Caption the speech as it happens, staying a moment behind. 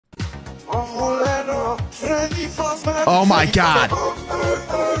Oh my god.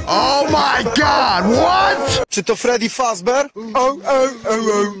 Oh my god, what? Czy to Freddy Fazbear?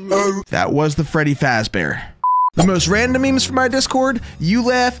 That was the Freddy Fazbear. The most random memes from my Discord. You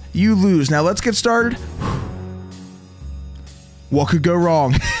laugh, you lose. Now let's get started. What could go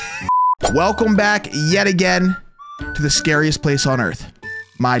wrong? Welcome back yet again to the scariest place on earth,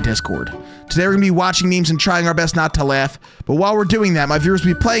 my Discord. Today we're gonna be watching memes and trying our best not to laugh. But while we're doing that, my viewers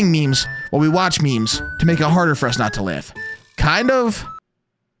will be playing memes while we watch memes to make it harder for us not to laugh. Kind of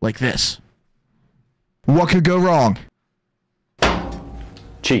like this. What could go wrong?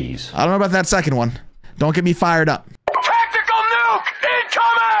 Cheese. I don't know about that second one. Don't get me fired up. Tactical nuke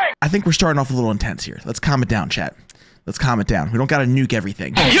incoming! I think we're starting off a little intense here. Let's calm it down, chat. Let's calm it down. We don't gotta nuke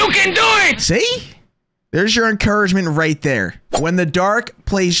everything. You can do it! See? There's your encouragement right there. When the dark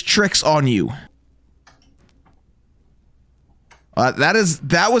plays tricks on you.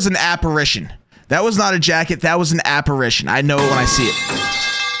 That was an apparition. That was not a jacket, that was an apparition. I know it when I see it.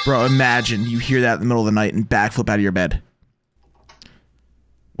 Bro, imagine you hear that in the middle of the night and backflip out of your bed.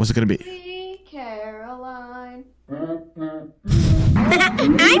 What's it gonna be? Caroline. I'm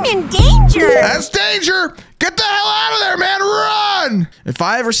in danger! That's danger! Get the hell out of there, man! Run! If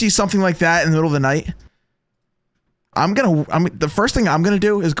I ever see something like that in the middle of the night, the first thing I'm gonna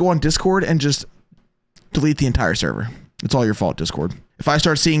do is go on Discord and just delete the entire server. It's all your fault, Discord. If I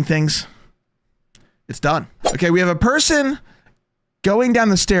start seeing things, it's done. Okay, we have a person going down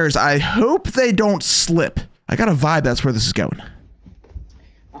the stairs. I hope they don't slip. I got a vibe that's where this is going.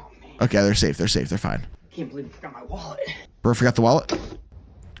 Oh, man. Okay, they're safe, they're safe, they're fine. Can't believe I forgot my wallet. Bro, forgot the wallet?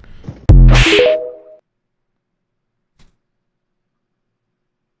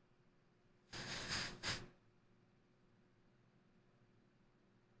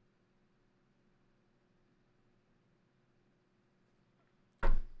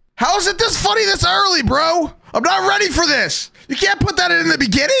 How is it this funny this early, bro? I'm not ready for this. You can't put that in the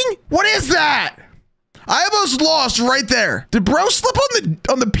beginning? What is that? I almost lost right there. Did bro slip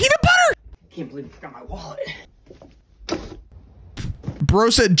on the peanut butter? Can't believe I forgot my wallet. Bro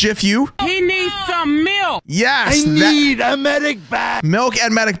said GIF you. He needs some milk! Yes. I need a medic bag. Milk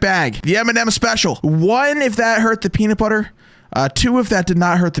and medic bag. The M&M special. 1 if that hurt the peanut butter. 2 if that did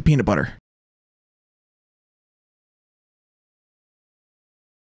not hurt the peanut butter.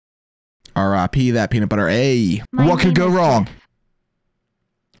 R.I.P. that peanut butter. Hey, what could go wrong?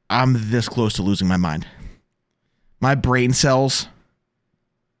 I'm this close to losing my mind. My brain cells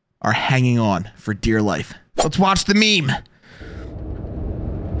are hanging on for dear life. Let's watch the meme.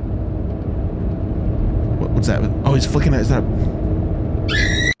 What's that? Oh, he's flicking it. Is that a...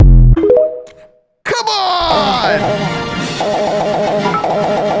 Come on!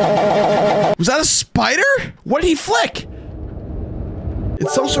 Was that a spider? What did he flick?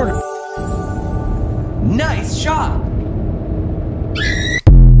 It's some sort of... Nice shot!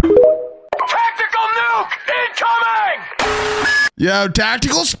 Tactical nuke incoming! Yo,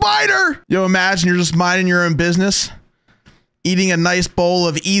 tactical spider! Yo, imagine you're just minding your own business, eating a nice bowl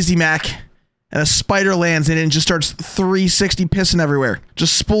of Easy Mac, and a spider lands in it and just starts 360 pissing everywhere.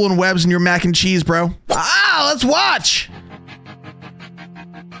 Just spooling webs in your mac and cheese, bro. Ah, let's watch!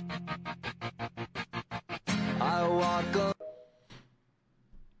 I walk on.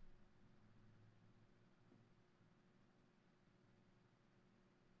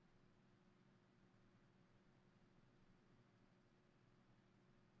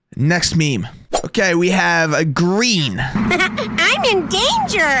 Next meme. Okay, we have a green. I'm in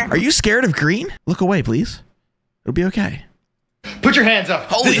danger! Are you scared of green? Look away, please. It'll be okay. Put your hands up.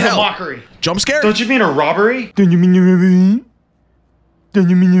 Holy this hell. is a mockery. Jump scare? Don't you mean a robbery? Don't you mean a robbery? Don't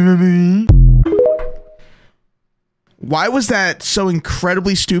you mean a robbery? Why was that so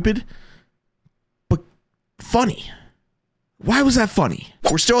incredibly stupid, but funny? Why was that funny?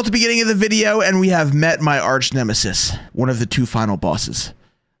 We're still at the beginning of the video, and we have met my arch nemesis, one of the 2 final bosses.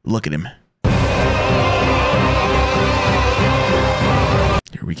 Look at him.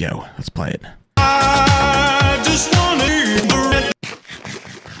 Here we go. Let's play it. I just wanna leave the red.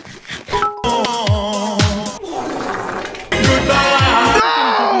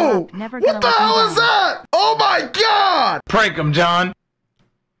 No! What the hell is that? Oh my god! Prank him, John.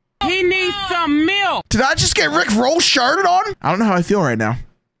 He needs some milk! Did I just get Rick Roll sharded on? I don't know how I feel right now.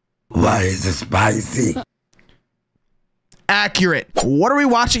 Why is it spicy? Accurate. What are we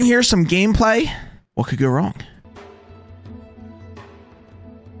watching here? Some gameplay? What could go wrong?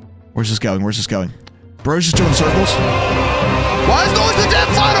 Where's this going? Where's this going? Bro's just doing circles. Why is it always the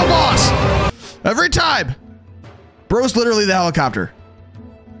damn final boss? Every time. Bro's literally the helicopter.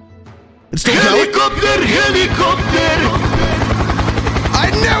 It's still going. Helicopter, helicopter. I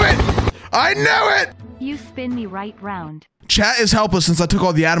knew it. I knew it! You spin me right round. Chat is helpless since I took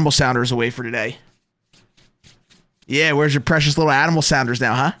all the animal sounders away for today. Yeah, where's your precious little animal sounders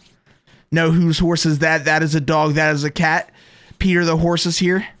now, huh? No, whose horse is that? That is a dog, that is a cat. Peter the horse is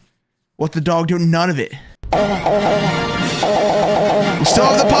here. What the dog doing? None of it. We still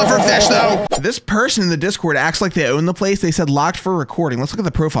have the puffer fish, though. This person in the Discord acts like they own the place. They said locked for recording. Let's look at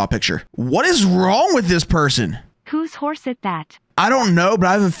the profile picture. What is wrong with this person? Whose horse is that? I don't know, but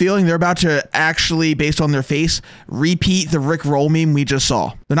I have a feeling they're about to actually, based on their face, repeat the Rick Roll meme we just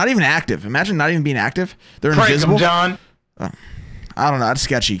saw. They're not even active. Imagine not even being active. They're invisible. John. I don't know. That's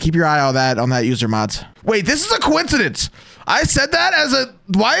sketchy. Keep your eye on that user mods. Wait, this is a coincidence. I said that as a...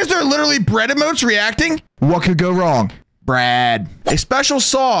 Why is there literally bread emotes reacting? What could go wrong? Brad. A special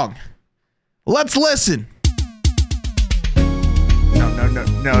song. Let's listen.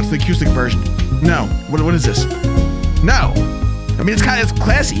 No. It's the acoustic version. No. What is this? No. I mean, it's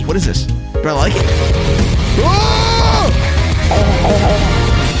classy. What is this? Do I like it? Oh!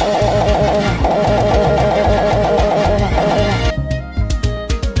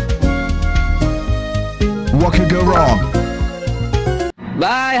 What could go wrong?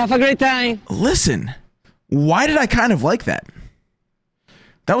 Bye, have a great time. Listen, why did I kind of like that?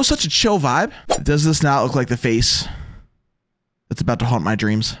 That was such a chill vibe. Does this not look like the face that's about to haunt my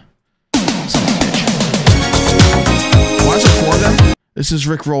dreams? Son of a bitch. Why is there 4 of them? This is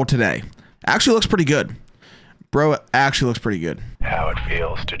Rick Roll today. Actually looks pretty good. Bro actually looks pretty good. How it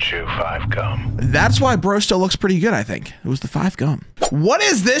feels to chew 5 gum. That's why bro still looks pretty good, I think. It was the 5 gum. What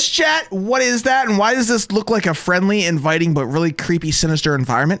is this, chat? What is that? And why does this look like a friendly, inviting, but really creepy, sinister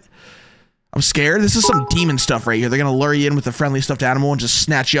environment? I'm scared. This is some demon stuff right here. They're gonna lure you in with a friendly stuffed animal and just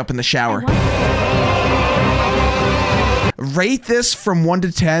snatch you up in the shower. Rate this from 1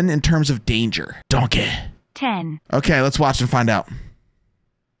 to 10 in terms of danger. Donkey. 10. Okay, let's watch and find out.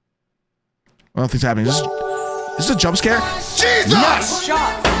 What else is happening? Is this a jump scare? Jesus! Nice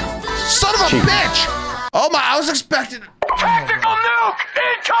shot. Son of a bitch! Oh my, I was expecting... Tactical nuke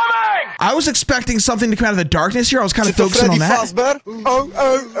incoming! I was expecting something to come out of the darkness here. I was kind of focusing on that.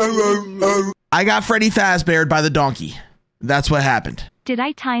 I got Freddy Fazbear by the donkey. That's what happened. Did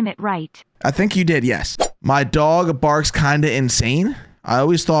I time it right? I think you did, yes. My dog barks kind of insane. I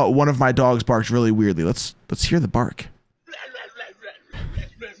always thought one of my dogs barks really weirdly. Let's hear the bark.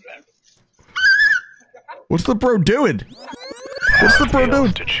 What's the bro doing? What's the bro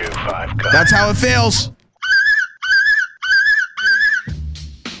doing? To chew 5 gum. That's how it feels.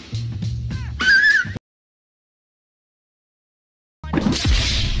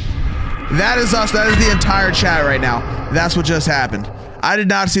 That is us. That is the entire chat right now. That's what just happened. I did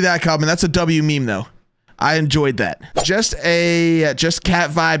not see that coming. That's a W meme though. I enjoyed that. Just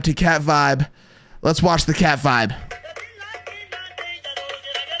cat vibe to cat vibe. Let's watch the cat vibe.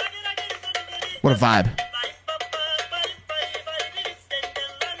 What a vibe.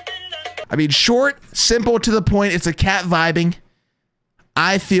 I mean, short, simple, to the point. It's a cat vibing.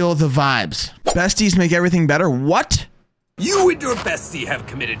 I feel the vibes. Besties make everything better. What? You and your bestie have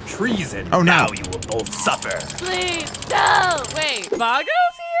committed treason. Oh, no. Now you will both suffer. Please, no! Wait,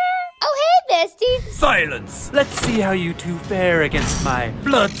 Margot's here? Oh, hey, bestie. Silence. Let's see how you two fare against my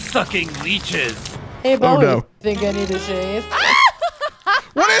blood-sucking leeches. Hey, Bowie. Oh, no. Think I need a shave?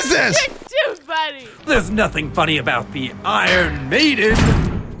 What is this? You're too funny. There's nothing funny about the Iron Maiden.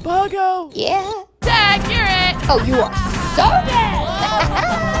 Buggo. Yeah. Tag, you're it. Oh, you are so good.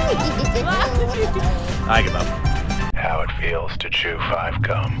 I give up. How it feels to chew 5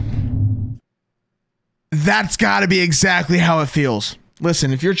 gum. That's got to be exactly how it feels.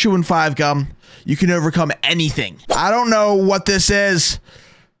 Listen, if you're chewing 5 gum, you can overcome anything. I don't know what this is.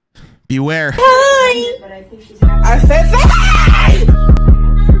 Beware. I said hi!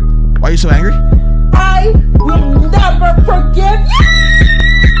 Why are you so angry? I will never forgive you!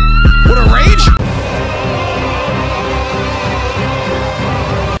 What a rage!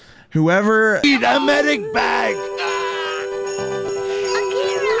 Whoever... Need a medic bag!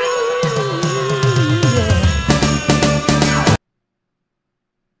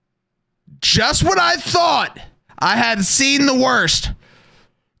 Just when I thought I had seen the worst.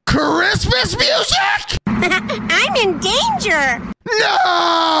 Christmas music? I'm in danger.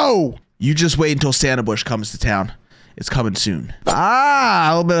 No! You just wait until Santa Bush comes to town. It's coming soon. Ah,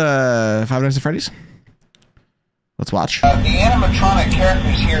 a little bit of Five Nights at Freddy's. Let's watch. The animatronic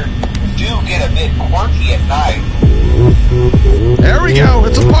characters here do get a bit quirky at night. There we go.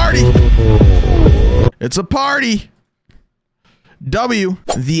 It's a party. It's a party. W.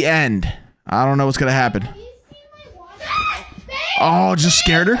 The end. I don't know what's going to happen. Oh, just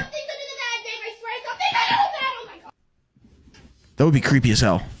scared her? That would be creepy as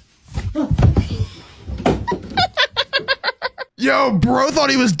hell. Yo, bro thought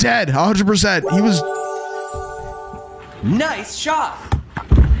he was dead. 100%. He was. Nice shot.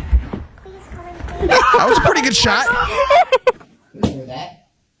 That was a pretty good shot.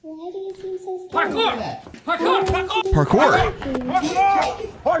 Parkour! Parkour! Parkour.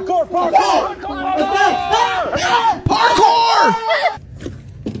 Parkour! Parkour! Parkour!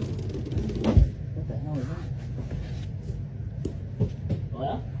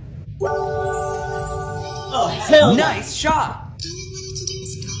 Nice shot.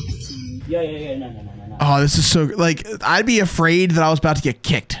 Oh, this is so like I'd be afraid that I was about to get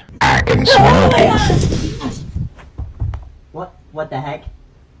kicked. I can smell it. What the heck?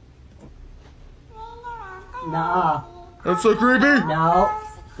 No. That's so creepy. No.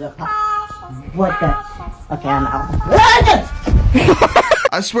 What the? Okay, I'm out.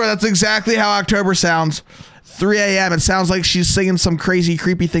 I swear that's exactly how October sounds. 3 a.m. It sounds like she's singing some crazy,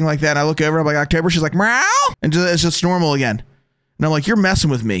 creepy thing like that. And I look over, I'm like, October? She's like, meow. And it's just normal again. And I'm like, you're messing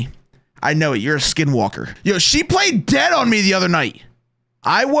with me. I know it. You're a skinwalker. Yo, she played dead on me the other night.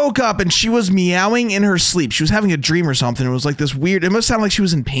 I woke up and she was meowing in her sleep. She was having a dream or something. It was like this weird, it must sound like she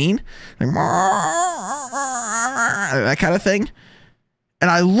was in pain. Like, that kind of thing. And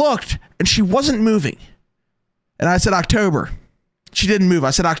I looked and she wasn't moving. And I said, October. She didn't move.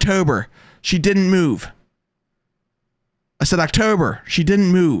 I said, October. She didn't move. I said, October. She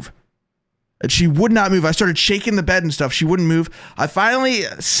didn't move. And she would not move. I started shaking the bed and stuff. She wouldn't move. I finally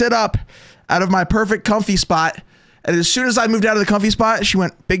sit up out of my perfect comfy spot. And as soon as I moved out of the comfy spot, she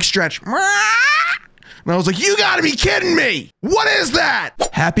went, big stretch. And I was like, you gotta be kidding me. What is that?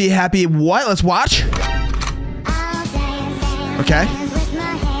 Happy, happy, what? Let's watch. Okay.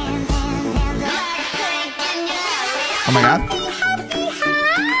 Oh my God.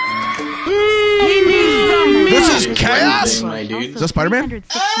 This is chaos? Is that Spider-Man?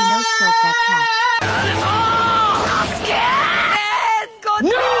 360 no scope that cat.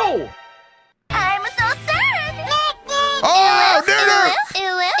 No! I'm so sad. Oh, dude!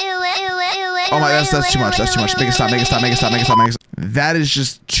 Oh my, that's too much. That's too much. Make it stop. Make it stop. Make it stop. Make it stop. Make it stop. That is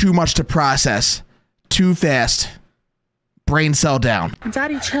just too much to process. Too fast. Brain cell down.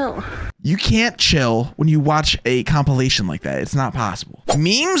 Daddy, chill. You can't chill when you watch a compilation like that. It's not possible.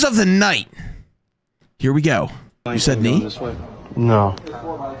 Memes of the night. Here we go. You said knee? No.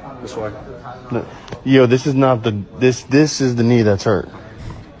 This way. No. Yo, this is not the this is the knee that's hurt.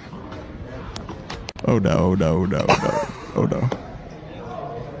 Oh no, no, no, no. Oh no.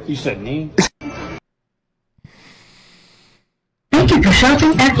 You said knee? Thank you for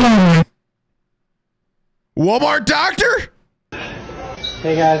shopping at Walmart. Walmart doctor?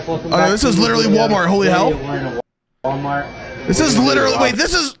 Hey guys, welcome back. Oh no, this is literally Walmart. Holy hell. Walmart. This is literally, wait,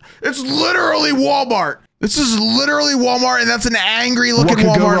 it's literally Walmart. This is literally Walmart, and that's an angry looking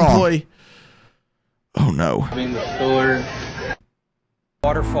Walmart employee. Oh no. In the store.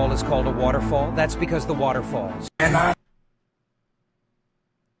 Waterfall is called a waterfall. That's because the water falls.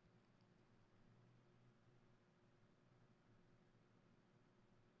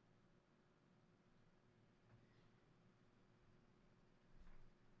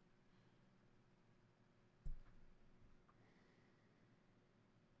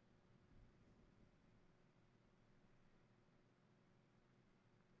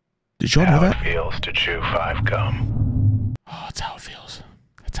 Did y'all know that? How it feels to chew 5 gum. Oh, that's how it feels.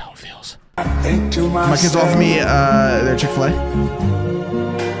 That's how it feels. My kids offer me their Chick-fil-A.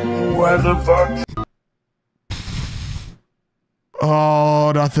 What the fuck?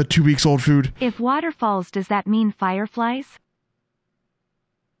 Oh, not the 2 weeks old food. If waterfalls, does that mean fireflies?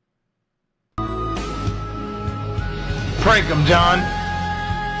 Prank him, John.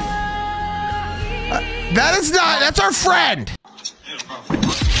 That is not. That's our friend.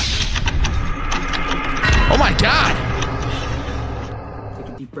 Oh my God. Take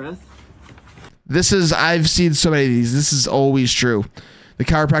a deep breath. This is, I've seen so many of these. This is always true. The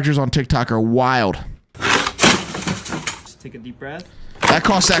chiropractors on TikTok are wild. Just take a deep breath. That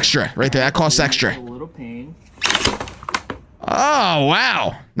costs extra right there. That costs extra. A little pain. Oh,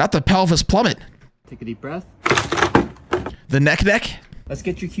 wow. Not the pelvis plummet. Take a deep breath. The neck. Let's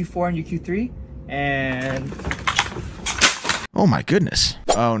get your Q4 and your Q3. And... Oh my goodness.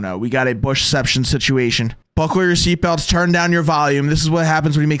 Oh no, we got a Bushception situation. Buckle your seatbelts, turn down your volume. This is what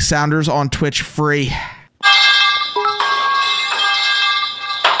happens when you make sounders on Twitch free. Bye,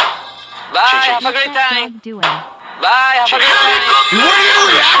 have a great time. Doing. Bye, have a great time. You weren't even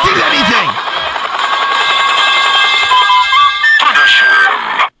reacting to anything.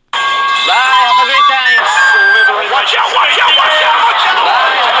 Bye, have a great time. Watch out, watch out, watch out, watch out!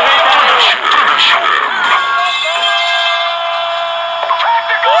 Bye, have a great time.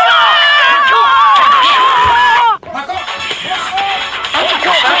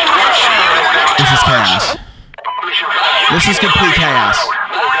 This is complete chaos. Bye,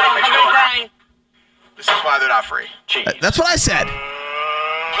 have a great time. This is why they're not free. That's what I said.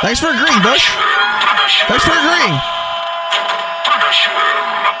 Thanks for agreeing, Bush. Thanks for agreeing.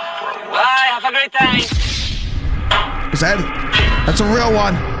 Bye, have a great time. Is that's a real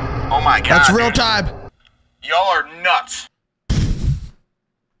one. Oh my God. That's real time. Y'all are nuts.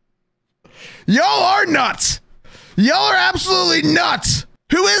 Y'all are nuts. Y'all are absolutely nuts.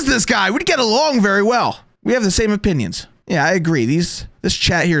 Who is this guy? We'd get along very well. We have the same opinions. Yeah, I agree. This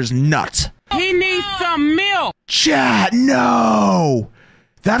chat here is nuts. He needs some milk. Chat, no.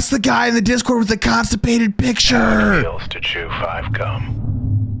 That's the guy in the Discord with the constipated picture. Feels to chew 5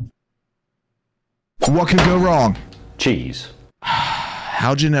 gum. What could go wrong? Cheese.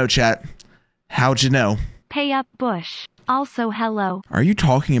 How'd you know, chat? How'd you know? Pay up, Bush. Also, hello. Are you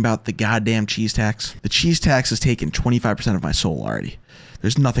talking about the goddamn cheese tax? The cheese tax has taken 25% of my soul already.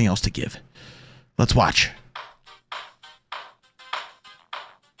 There's nothing else to give. Let's watch.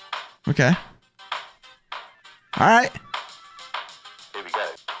 Okay. All right. Here we go.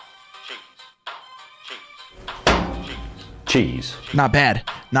 Cheese. Not bad.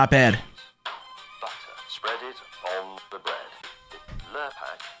 Not bad. Butter. Spread it on the bread.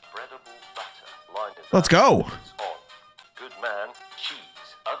 Lurpak breadable butter. Lined in Let's go. on. Good man. Cheese.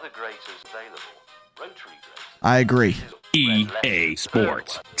 Other graters available. Rotary graters. I agree. EA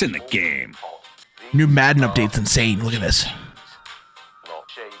Sports. It's in the game. New Madden update's insane. Look at this. Not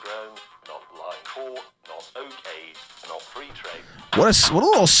shea grown, not line caught, not okayed, not free trade. What a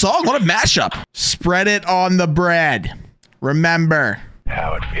little song. What a mashup. Spread it on the bread. Remember.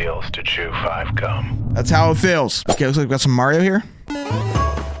 How it feels to chew 5 gum. That's how it feels. Okay, looks like we've got some Mario here.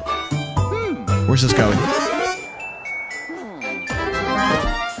 Where's this going?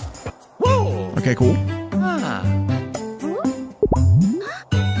 Okay, cool.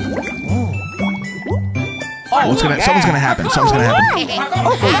 Something's gonna happen. Something's gonna happen.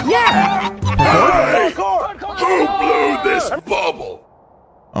 Who blew this bubble?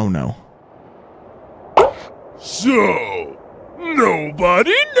 Oh no. So,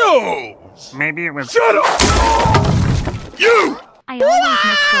 nobody knows. Maybe it was. Shut up! You! I always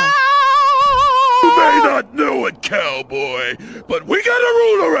miss Bush. You may not know it, cowboy, but we got a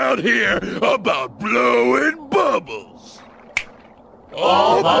rule around here about blowing bubbles.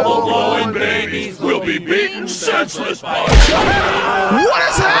 All bubble-blowing babies will be beaten senseless by... What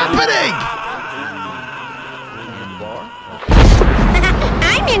is happening?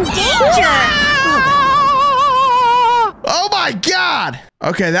 I'm in danger! Oh my God.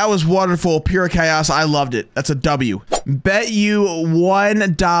 Okay, that was wonderful. Pure chaos. I loved it. That's a W. Bet you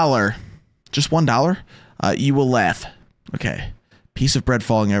 $1. Just $1? You will laugh. Okay. Piece of bread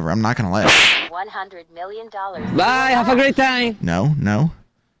falling over. I'm not gonna laugh. $100 million. Bye, have a great time. No, no.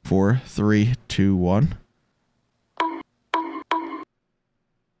 4, 3, 2, 1.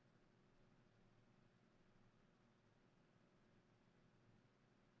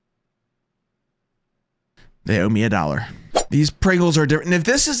 They owe me $1. These Pringles are different. And if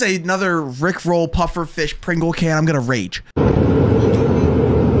this is another Rickroll puffer fish Pringle can, I'm gonna rage.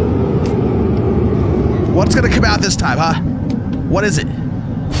 What's gonna come out this time, huh? What is it?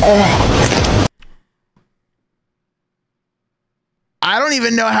 I don't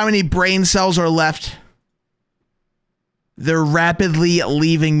even know how many brain cells are left. They're rapidly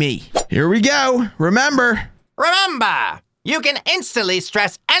leaving me. Here we go. Remember, you can instantly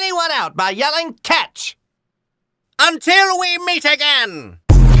stress anyone out by yelling catch. Until we meet again.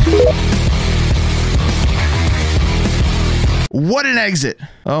 what an exit.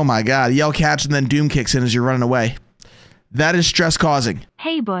 Oh my God. Yell catch and then Doom kicks in as you're running away. That is stress causing.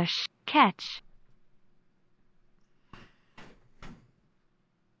 Hey Bush, catch.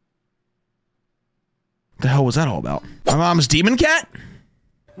 The hell was that all about? My mom's demon cat?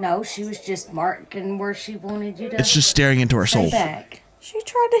 No, she was just marking where she wanted you to. It's just staring into her soul. Stay back. She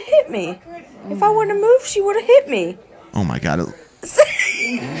tried to hit me. If I wouldn't have moved, she would have hit me. Oh my God.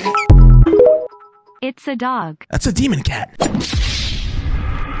 It's a dog. That's a demon cat.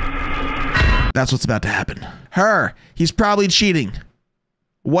 That's what's about to happen. Her. He's probably cheating.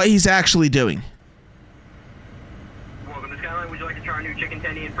 What he's actually doing. Welcome to Skyline. Would you like to try our new chicken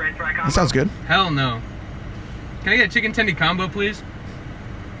tendy and french fry combo? That sounds good. Hell no. Can I get a chicken tendy combo, please?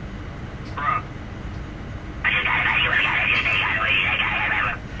 Bruh.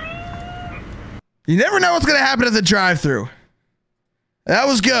 You never know what's going to happen at the drive-thru. That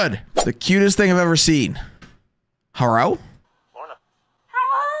was good. The cutest thing I've ever seen. Hello?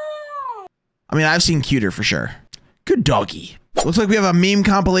 I mean, I've seen cuter for sure. Good doggy. Looks like we have a meme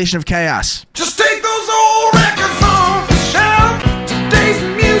compilation of chaos. Just take those old records off the shelf. Today's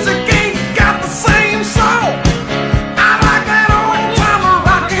music ain't got the same soul. I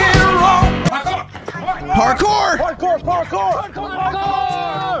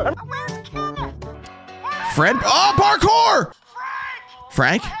friend. Oh, parkour!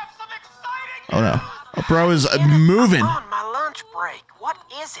 Frank? Oh no. Oh, bro is moving. On my lunch break. What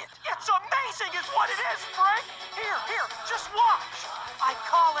is it? It's amazing is what it is, Frank. Here, just watch. I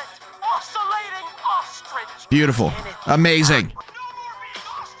call it oscillating ostrich. Beautiful. Amazing.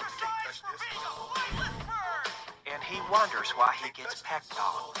 And he wonders why he gets pecked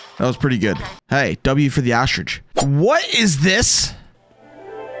on. That was pretty good. Hey, W for the ostrich. What is this?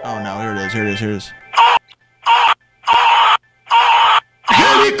 Oh no, here it is, here it is, here it is.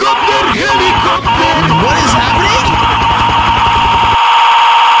 Helicopter! Helicopter! What is happening?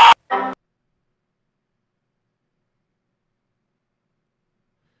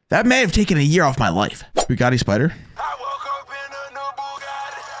 That may have taken a year off my life. Bugatti Spider.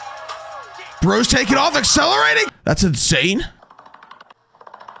 Bro's taking off, accelerating? That's insane.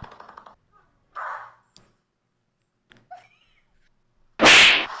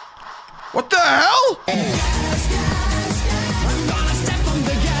 What the hell?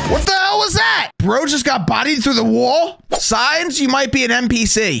 What the hell was that? Bro just got bodied through the wall? Signs you might be an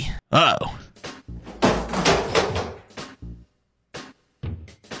NPC. Uh-oh.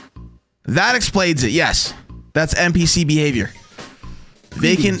 That explains it, yes. That's NPC behavior.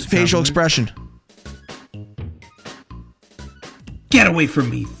 Vacant facial expression. Get away from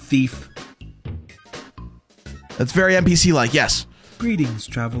me, thief. That's very NPC-like, yes. Greetings,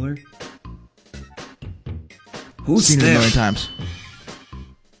 traveler. Who's Seen it a there? million times.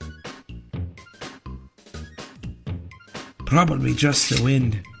 Probably just the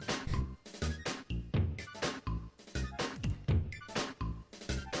wind.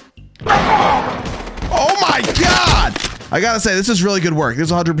 Oh my god! I gotta say, this is really good work.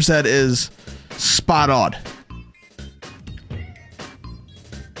 This 100% is spot on.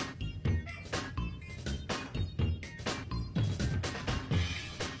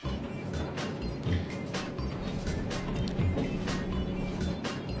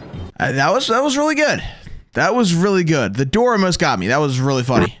 That was really good. That was really good. The door almost got me. That was really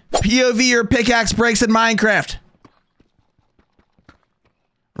funny. POV, your pickaxe breaks in Minecraft.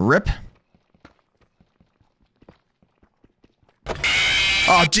 Rip.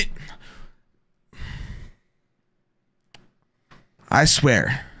 Oh, I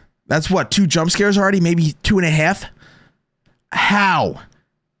swear. That's what, 2 jump scares already? Maybe 2.5? How?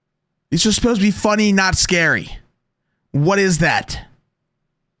 These are supposed to be funny, not scary. What is that?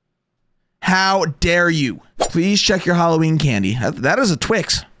 How dare you? Please check your Halloween candy. That is a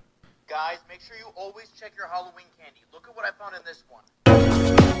Twix. Guys, make sure you always check your Halloween candy. Look at what I found in this one.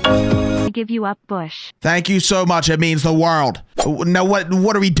 I give you up, Bush. Thank you so much. It means the world. Now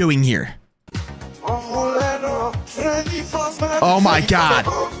what are we doing here? Oh my god.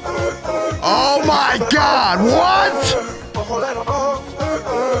 Oh my god. What?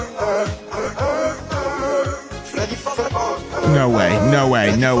 No way. No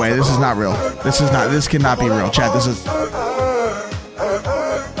way. No way. This is not real. This cannot be real. Chat, this is...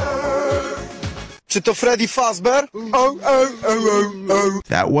 Czy to Freddy Fazbear?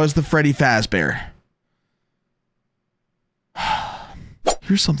 That was the Freddy Fazbear.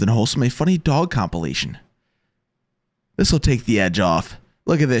 Here's something wholesome, a funny dog compilation. This'll take the edge off.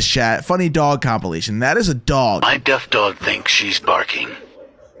 Look at this, chat. Funny dog compilation. That is a dog. My deaf dog thinks she's barking.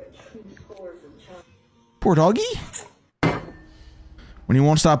 Poor doggy. When he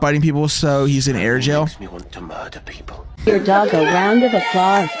won't stop biting people, so he's in air jail. Makes me want to murder people. Your dog a round of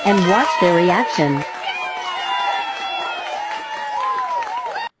applause and watch their reaction.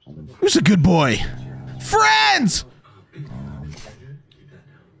 Who's a good boy? Friends!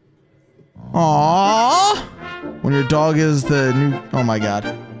 Aww. When your dog is the new... Oh my god.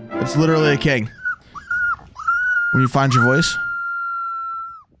 It's literally a king. When you find your voice.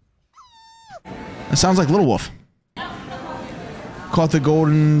 It sounds like Little Wolf. Caught the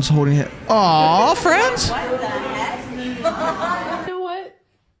Goldens holding it. Aww, friends! You know what?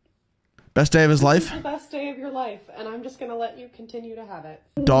 Best day of his life? This is the best day of your life, and I'm just gonna let you continue to have it.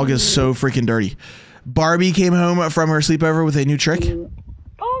 Dog is so freaking dirty. Barbie came home from her sleepover with a new trick.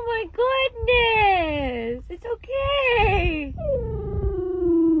 Oh my goodness! It's okay!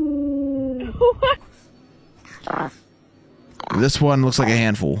 This one looks like a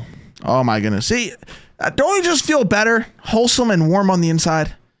handful. Oh my goodness. See, don't you just feel better? Wholesome and warm on the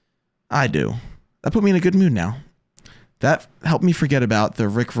inside? I do. That put me in a good mood now. That helped me forget about the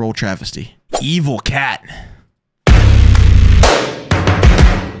Rick Roll travesty. Evil cat. They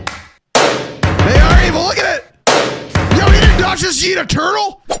are evil, look at it! Yo, he did not just eat a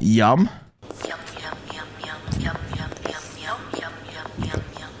turtle? Yum.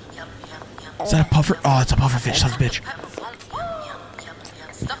 Is that a puffer? Oh, it's a puffer fish, son of a bitch.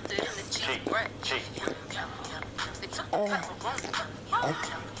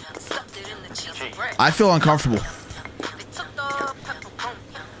 I feel uncomfortable.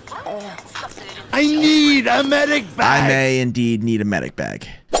 I need a medic bag. I may indeed need a medic bag.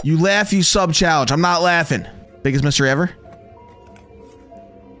 You laugh, you sub challenge. I'm not laughing. Biggest mystery ever.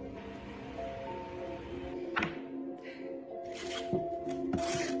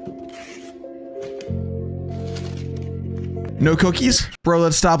 No cookies? Bro,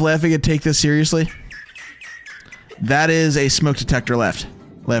 let's stop laughing and take this seriously. That is a smoke detector left.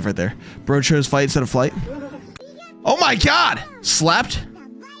 Laugh right there. Bro chose fight instead of flight. Oh my god! Slapped?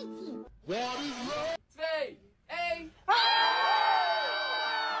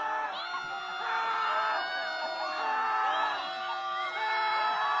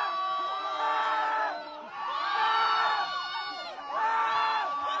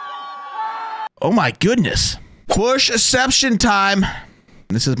 Oh my goodness. Bush-ception time.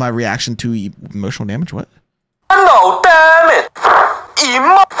 This is my reaction to emotional damage. What? No, damn it!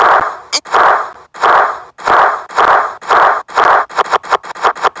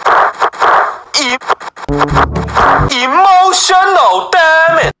 Emotional,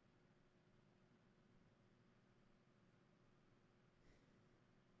 damn it!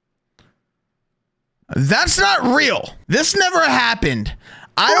 That's not real. This never happened.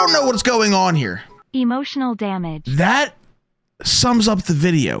 I don't know what's going on here. Emotional damage. That sums up the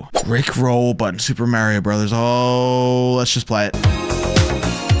video. Rick Roll button, Super Mario Brothers. Oh, let's just play it.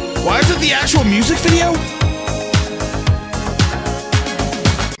 Why is it the actual music video?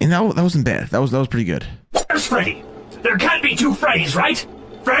 And that wasn't bad. That was pretty good. Where's Freddy? There can't be two Freddys, right?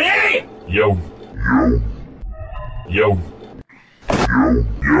 Freddy! Yo. Yo.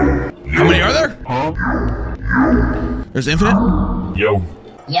 How many are there? There's infinite? Yo.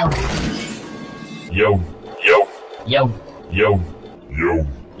 Yo. Yo. Yo. Yo. Yo. Yo.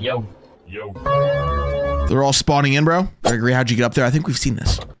 Yo. Yo. They're all spawning in, bro. Gregory, how'd you get up there? I think we've seen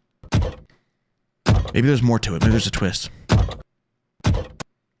this. Maybe there's more to it. Maybe there's a twist.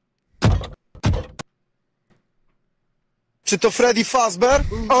 It's a Freddy Fazbear.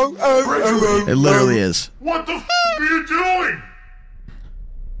 Oh. It literally is. What the f are you doing?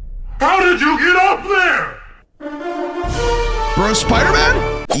 How did you get up there? Bro,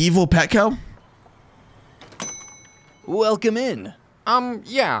 Spider-Man? Evil Petco? Welcome in.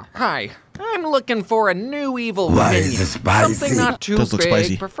 Yeah, hi. I'm looking for a new evil Why minion. is it spicy? Something not too Does look big,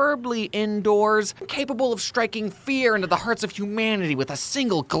 spicy. preferably indoors, capable of striking fear into the hearts of humanity with a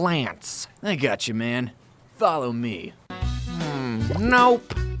single glance. I got you, man. Follow me.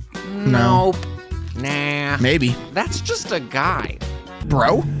 Nope. No. Nope. Nah. Maybe. That's just a guy.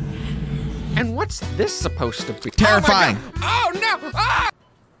 Bro? And what's this supposed to be? Terrifying. Oh, no! Ah!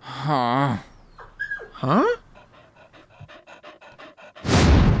 Huh? Huh?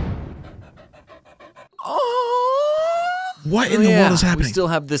 Oh! What in the world is happening? We still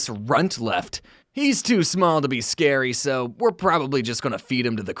have this runt left. He's too small to be scary, so we're probably just gonna feed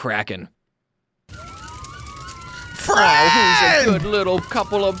him to the Kraken. Friend! Oh, who's a good little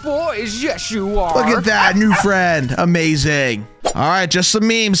couple of boys? Yes, you are. Look at that, new friend. Amazing. All right, just some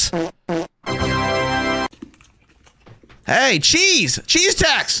memes. Hey, cheese! Cheese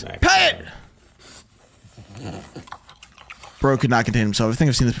tax! Pay it! Bro could not contain himself. I think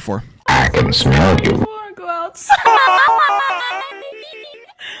I've seen this before. I can smell you. Go outside.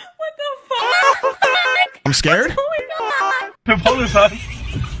 What the fuck? I'm scared?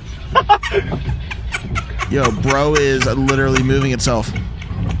 Yo, bro is literally moving itself.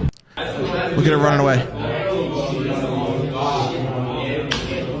 Look at it running away.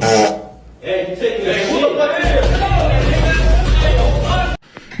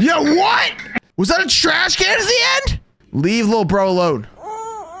 Yo, what? Was that a trash can at the end? Leave little bro alone.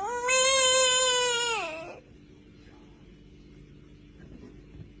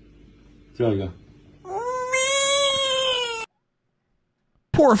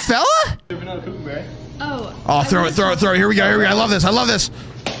 Poor fella? Oh, throw it. Here we go. I love this. Oh,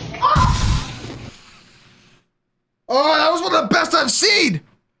 that was one of the best I've seen.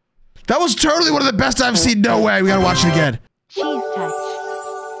 That was totally one of the best I've seen. No way. We gotta watch it again. Cheese touch.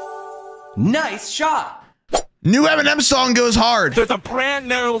 Nice shot. New Eminem song goes hard. There's a brand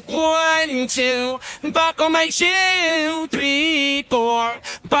new 1, 2, buckle my shoe, 3, 4,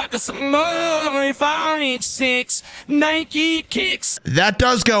 buckle some more, 5, 6, Nike kicks. That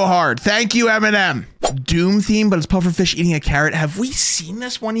does go hard. Thank you, Eminem. Doom theme, but it's Pufferfish eating a carrot. Have we seen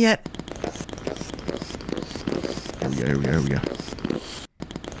this one yet? Here we go.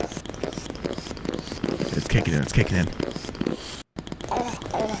 It's kicking in.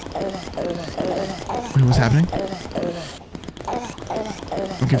 Wait, what's happening?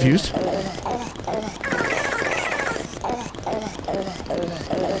 I'm confused.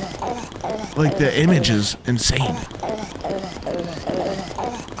 Like, the image is insane.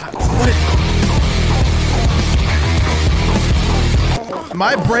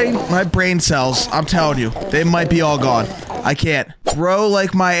 My brain cells, I'm telling you, they might be all gone. I can't. Bro,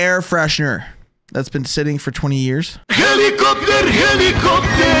 like my air freshener that's been sitting for 20 years. Helicopter, helicopter!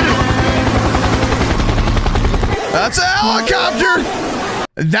 That's a helicopter!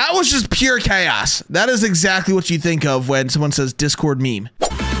 That was just pure chaos. That is exactly what you think of when someone says Discord meme.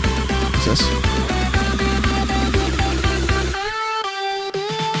 What's this?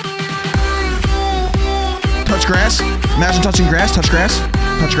 Touch grass. Imagine touching grass. Touch grass.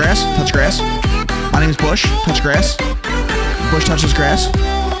 Touch grass. Touch grass. My name is Bush. Touch grass. Bush touches grass.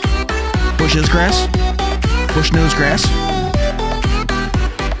 Bush is grass. Bush knows grass.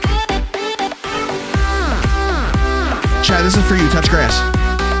 Chad, this is for you. Touch grass.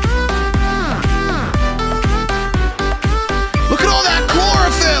 Look at all that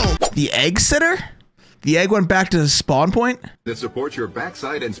chlorophyll! The egg sitter? The egg went back to the spawn point? That supports your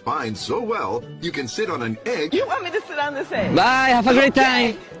backside and spine so well, you can sit on an egg. You want me to sit on this egg? Bye, have a great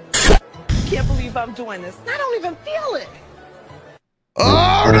time. Can't believe I'm doing this. I don't even feel it.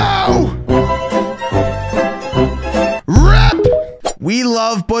 Oh no! RIP! We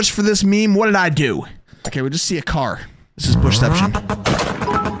love Bush for this meme. What did I do? Okay, we just see a car. This is Bushception.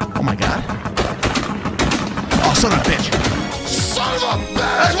 Oh my god. Oh, son of a bitch. Son of a bitch!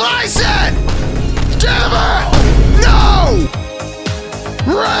 That's what I said! Damn it! No!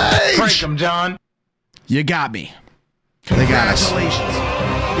 Rage! Break him, John. You got me. They got us. Congratulations.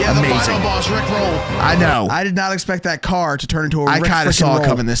 Yeah, the final boss, Rick Roll. I know. I did not expect that car to turn into a Rick. I kind of saw it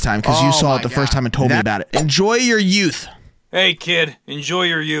coming this time because you saw it the first time and told me about it. Enjoy your youth. Hey, kid. Enjoy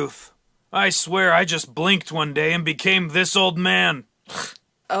your youth. I swear I just blinked one day and became this old man.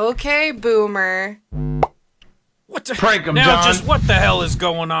 Okay, boomer. What the? Prank him, now, John. just what the hell is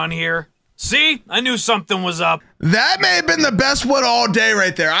going on here? See? I knew something was up. That may have been the best one all day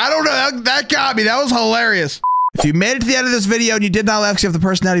right there. I don't know. That got me. That was hilarious. If you made it to the end of this video and you did not laugh because you have the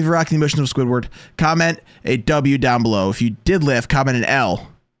personality of rocking the emotions of Squidward, comment a W down below. If you did laugh, comment an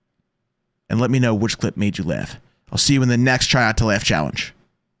L. And let me know which clip made you laugh. I'll see you in the next Try Not to Laugh challenge.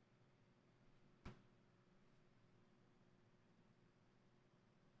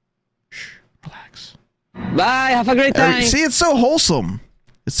 Shh, relax. Bye, have a great time. See, it's so wholesome.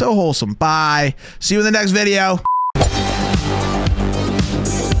 It's so wholesome. Bye. See you in the next video.